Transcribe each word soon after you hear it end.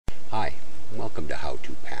Welcome to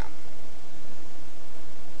howtopam.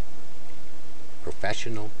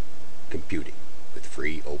 Professional computing with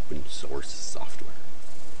free open source software.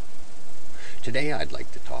 Today I'd like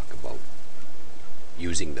to talk about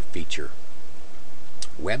using the feature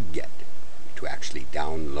Wget to actually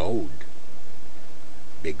download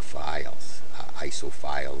big files, ISO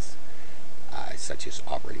files, such as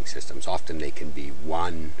operating systems. Often they can be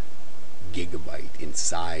 1 gigabyte in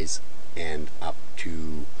size and up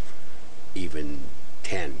to even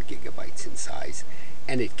 10 gigabytes in size,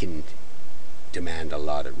 and it can demand a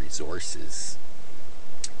lot of resources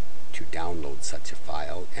to download such a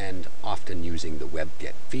file, and often using the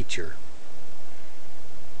Wget feature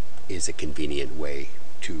is a convenient way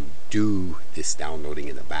to do this downloading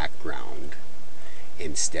in the background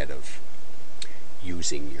instead of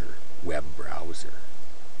using your web browser.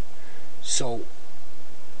 So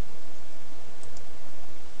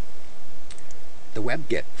the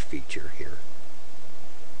Wget feature here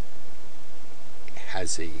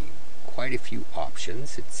has quite a few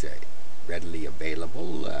options. It's readily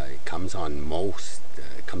available. It comes on most,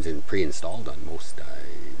 comes in pre-installed on most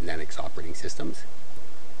Linux operating systems.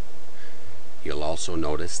 You'll also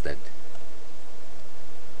notice that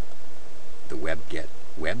the Wget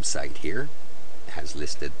website here has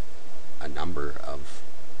listed a number of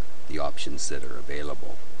the options that are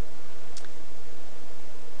available.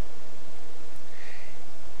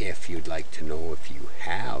 If you'd like to know if you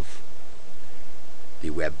have the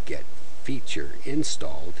Wget feature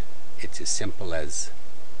installed, it's as simple as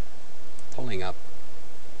pulling up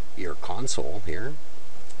your console here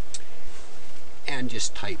and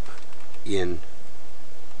just type in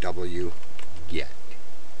Wget,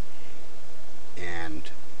 and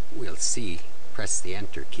we'll see, press the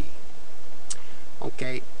enter key.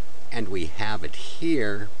 Okay, and we have it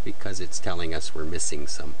here because it's telling us we're missing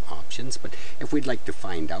some options. But if we'd like to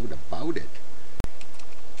find out about it,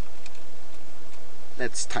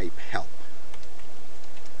 let's type help.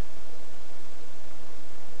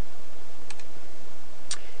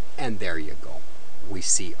 And there you go. We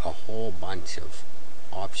see a whole bunch of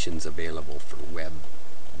options available for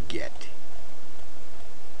Wget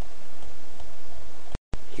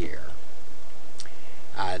here.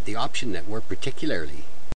 The option that we're particularly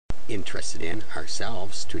interested in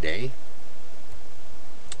ourselves today,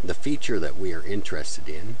 the feature that we are interested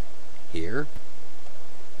in here,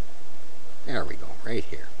 there we go, right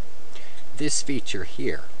here. This feature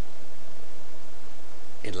here,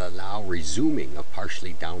 it'll allow resuming of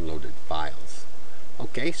partially downloaded files.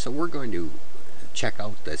 Okay, so we're going to check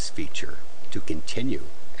out this feature to continue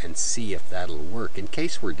and see if that'll work in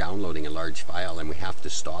case we're downloading a large file and we have to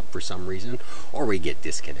stop for some reason, or we get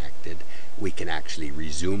disconnected. We can actually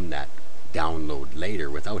resume that download later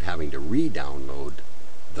without having to re-download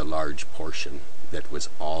the large portion that was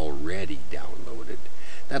already downloaded.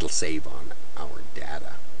 That'll save on our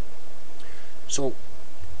data. So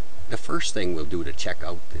the first thing we'll do to check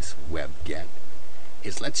out this Wget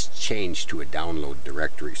is let's change to a download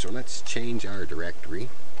directory. So let's change our directory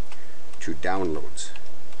to downloads.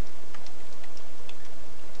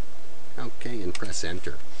 Okay, and press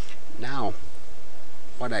enter. Now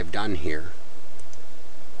what I've done here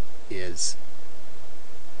is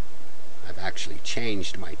I've actually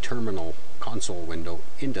changed my terminal console window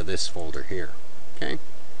into this folder here. Okay,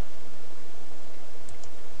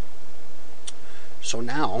 so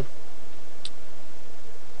now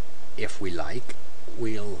if we like,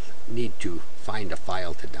 we'll need to find a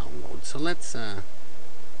file to download. So let's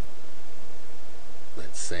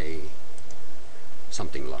say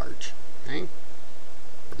something large. Okay,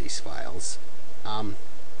 these files.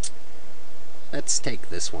 Let's take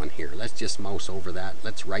this one here. Let's just mouse over that.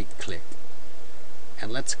 Let's right click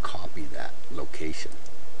and let's copy that location.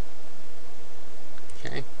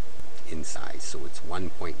 Okay, in size, so it's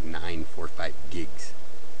 1.945 gigs.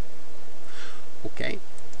 Okay,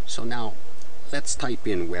 so now let's type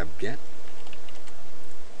in Wget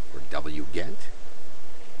or Wget,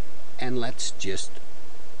 and let's just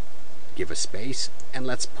give a space and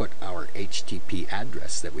let's put our HTTP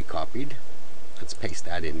address that we copied. Let's paste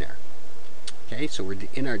that in there. Okay, so we're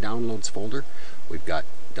in our downloads folder. We've got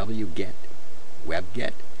Wget,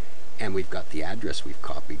 Wget, and we've got the address we've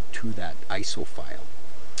copied to that ISO file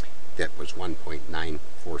that was 1.945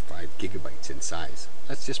 gigabytes in size.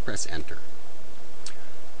 Let's just press enter.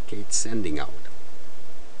 Okay, it's sending out.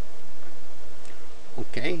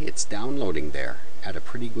 Okay, it's downloading there at a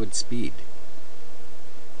pretty good speed.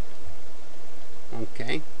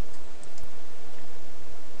 Okay.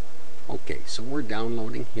 Okay, so we're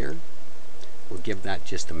downloading here. We'll give that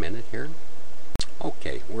just a minute here.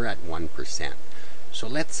 Okay, we're at 1%. So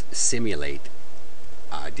let's simulate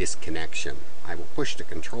disconnection. I will push the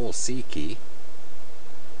Control-C key.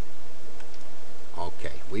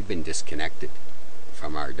 Okay, we've been disconnected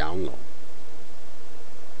from our download.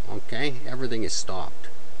 Okay, everything is stopped.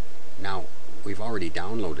 Now, we've already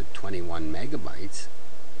downloaded 21 megabytes.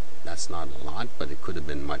 That's not a lot, but it could have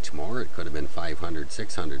been much more. It could have been 500,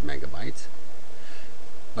 600 megabytes.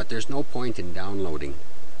 But there's no point in downloading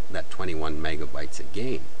that 21 megabytes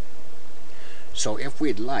again. So if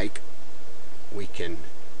we'd like, we can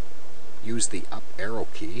use the up arrow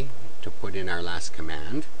key to put in our last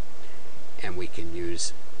command, and we can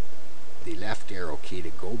use the left arrow key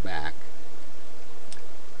to go back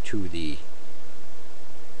to the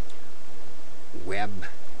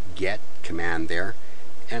Wget command there,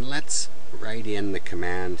 and let's write in the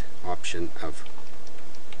command option of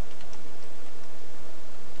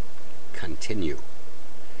continue,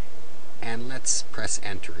 and let's press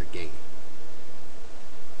enter again.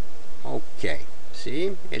 Okay,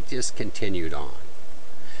 see, it just continued on.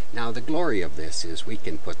 Now the glory of this is we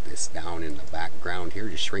can put this down in the background here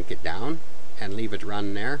to shrink it down and leave it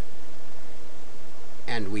run there,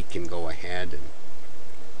 and we can go ahead and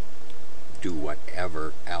do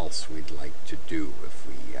whatever else we'd like to do. If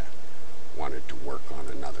we wanted to work on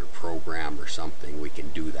another program or something, we can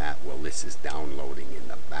do that while this is downloading in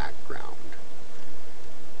the background.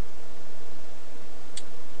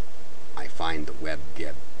 I find the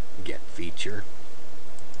Wget feature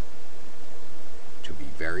to be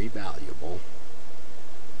very valuable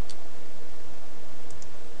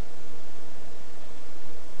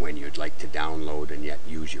when you'd like to download and yet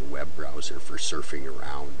use your web browser for surfing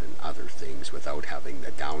around and other things without having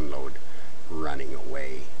the download running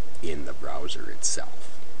away in the browser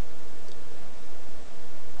itself.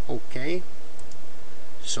 Okay,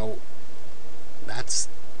 so that's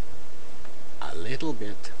a little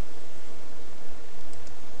bit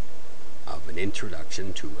of an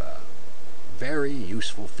introduction to a very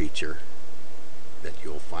useful feature that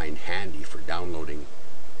you'll find handy for downloading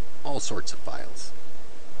all sorts of files.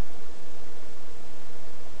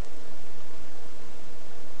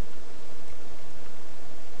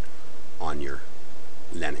 On your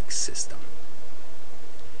Linux system.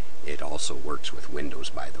 It also works with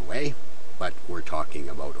Windows, by the way, but we're talking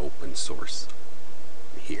about open source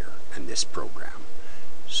here in this program.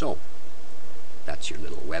 So that's your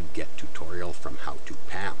little Wget tutorial from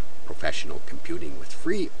howtopam, professional computing with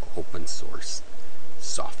free open source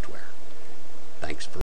software. Thanks for